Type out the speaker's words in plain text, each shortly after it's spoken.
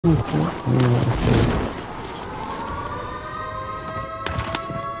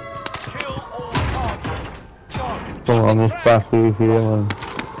all targets. Go. Come on, this back through here, man.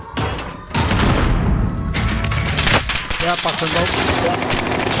 Yeah, back and go.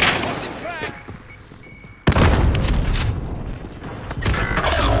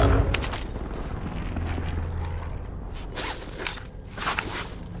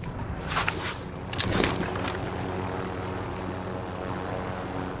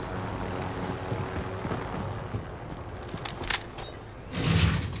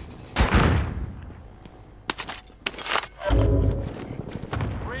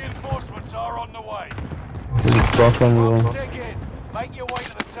 Reinforcements are on the way. Fuck anyone. Check in. Make your way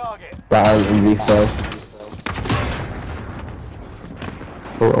to the target. That is in refill.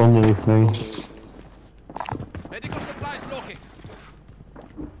 Put underneath me. Medical supplies blocking.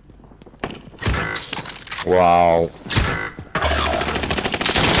 Wow.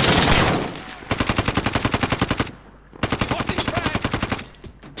 Tossing frag.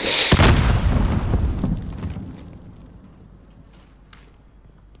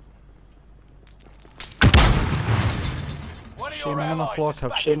 One of Shame your on the allies floor, is Kev.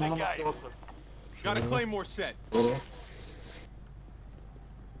 back Shame in on the the game. Got a claymore set. Killed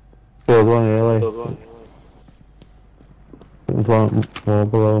one really. There's one more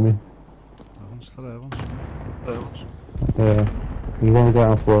below me. One's still there, one's. Yeah. He's on the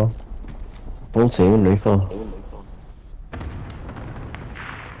ground floor. Full team refill.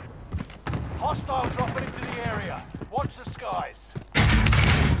 Hostile dropping into the area. Watch the skies.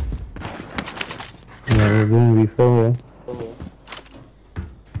 Yeah, we're doing refill, yeah.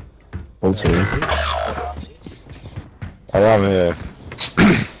 Full team. I am here.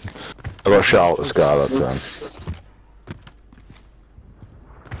 I got shot out the sky that time.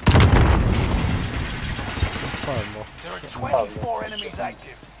 There are 24 enemies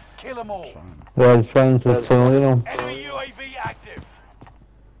active. Kill them all. They're trying to tunnel, you know. Enemy UAV active.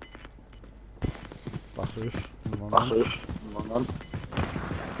 Back roof. One on.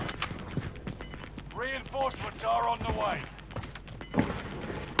 Reinforcements are on the way.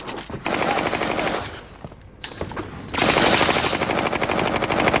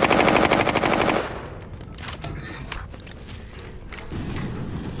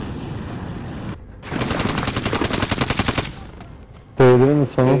 They're in the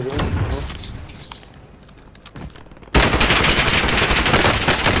tunnel.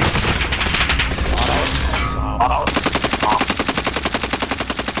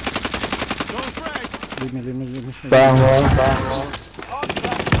 Leave me. Down one.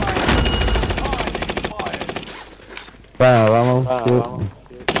 Fire ammo. Good.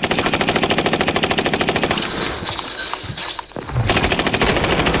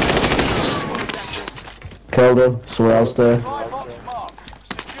 Killed him. Someone else there.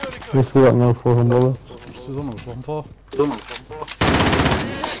 Just got no fucking bullets. This is almost 1-4.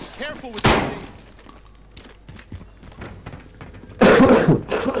 Careful with that thing.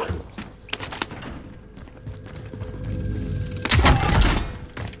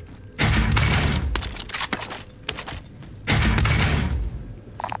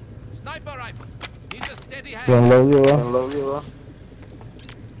 Sniper rifle. Needs a steady hand. Going low, you are.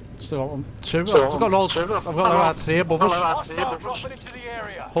 Still got one. Two. I've got all two. I've got like 3 above us. Hostile dropping into the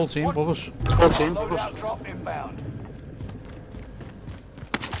area. Whole team above us. Loadout drop inbound.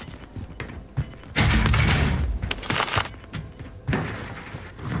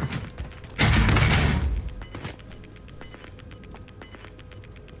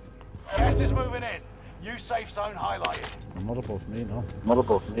 Gas is moving in. New safe zone highlighted. I'm not above me, no.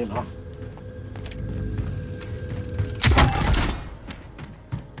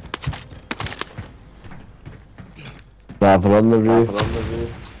 Yeah, they're on the roof.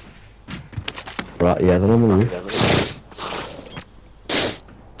 Right, yeah, they're on the roof.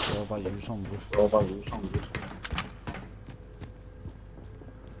 All by you, on the roof.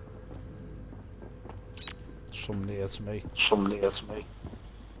 Some near to me.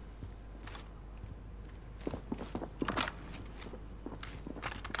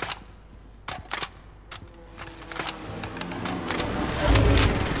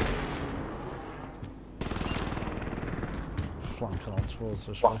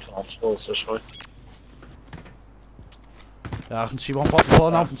 Flanking on towards this way. Yeah, I can see one bottom floor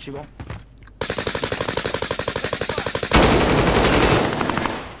now.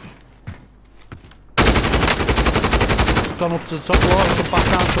 Gone up to the top floor, come back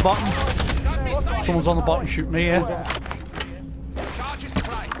down to the bottom. Someone's on the bottom shooting me here. Charges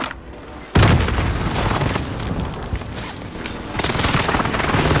fly.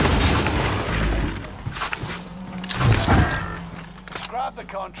 Grab the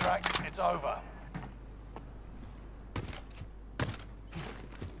contract, it's over.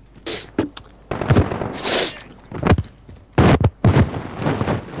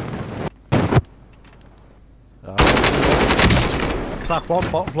 Crack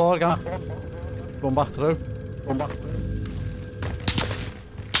one, bottom floor again. Going back through.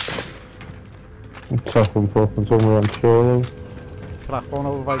 Trap and fucking somewhere on shore. Crack one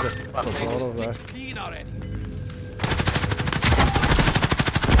over by the Place floor is over there. picked clean already.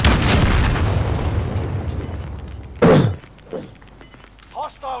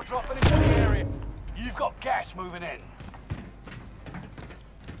 Hostile dropping into the area. You've got gas moving in.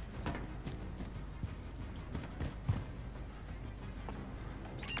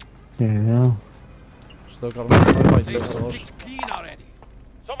 Yeah. Still got him over by the Place is doors. picked clean already.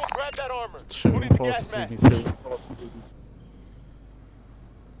 Someone grab that armor. Shooting close to me too.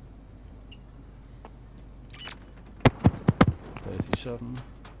 $37.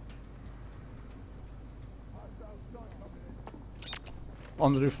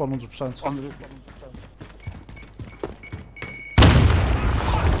 On the roof, 100%. On the roof, 100%.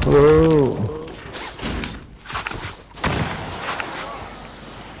 Oh.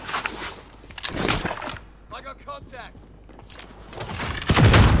 I got contacts.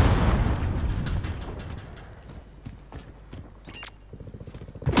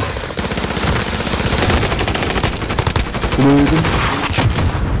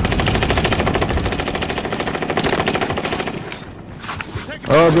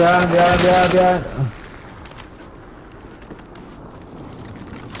 Oh, behind.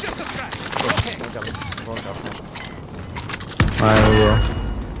 It's just a scratch. There we go.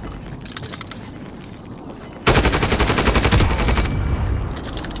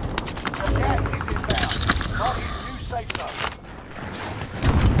 Gas is inbound. Target new safe zone.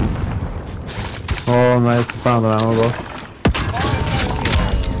 Oh, nice. Found an ammo box.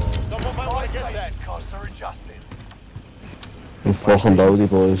 Someone might want to get that. Costs are adjusted. You fucking loady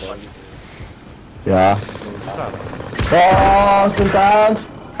boys. Yeah. Oh, it's been down.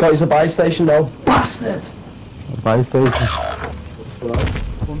 Got his buy station though. Bastard! Buy station.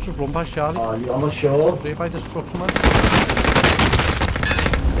 Bunch of run past Charlie. Oh, I'm not sure. Right by this truck somewhere.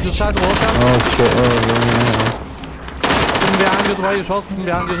 Just side the wall, Charlie. Oh shit, oh yeah. Come behind the other way as well. Come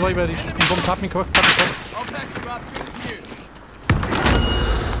behind the other way where he should come. Tap me quick, tap me quick. I'll back you up here.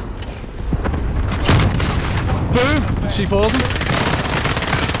 Boom! C4 them.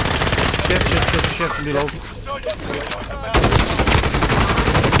 Shit from below.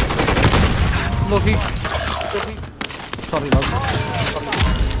 Lucky. Sorry, love.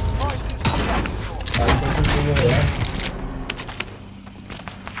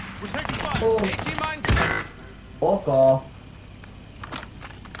 We're taking fire. 80 mine set. Fuck off.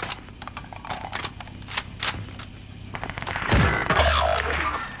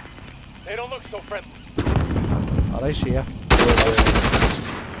 They don't look so friendly. Alright, see ya.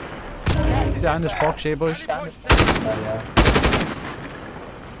 Gas is Behind this inbound. box here, boys. Rally point set.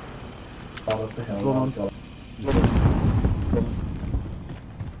 Run on.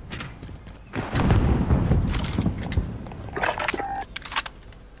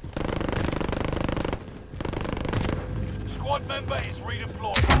 Squad member is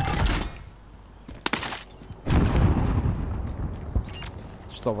redeployed.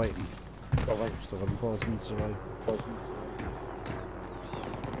 Still waiting. Still waiting for us to survive.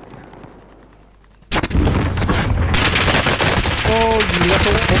 Oh, you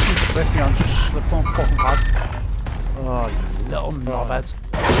little fucking prick, me on just slipped on fucking pad. Oh, you little knobhead.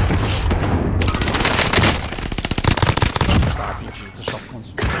 RPG to shotguns.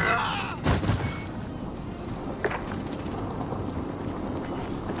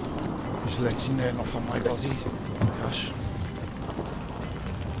 He's letting in off on my body. Gosh.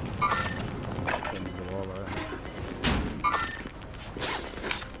 Into the wall there.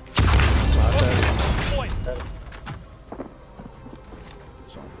 Point.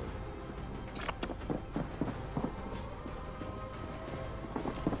 Sound good.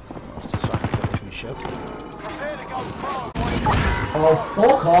 That's exactly what we shit. Prepare to go pro, boys. Oh,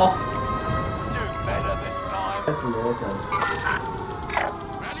 fuck off. Do better this time.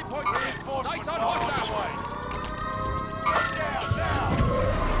 Rally point set. Sights on On hostile. the way. Down, now.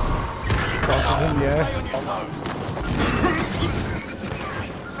 Crosses in the air. Stay on your toes.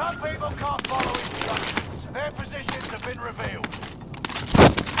 Some people can't follow instructions. Their positions have been revealed.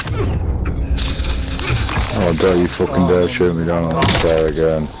 Oh, dare you fucking dare shoot me down on the stair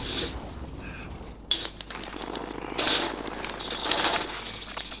again.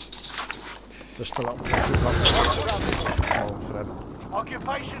 They're still up. Oh, Fred.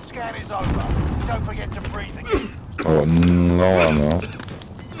 Occupation scan is over. Don't forget to breathe again. Oh, no, I'm not.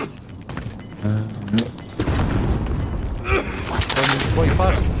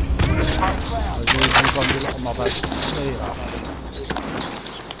 little knobhead. There you are.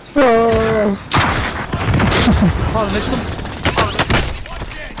 Oh, I missed him.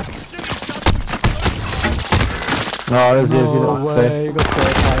 No, there's the No little way, you got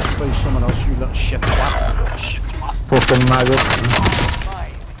third by someone else, you little shit twat. fucking maggot.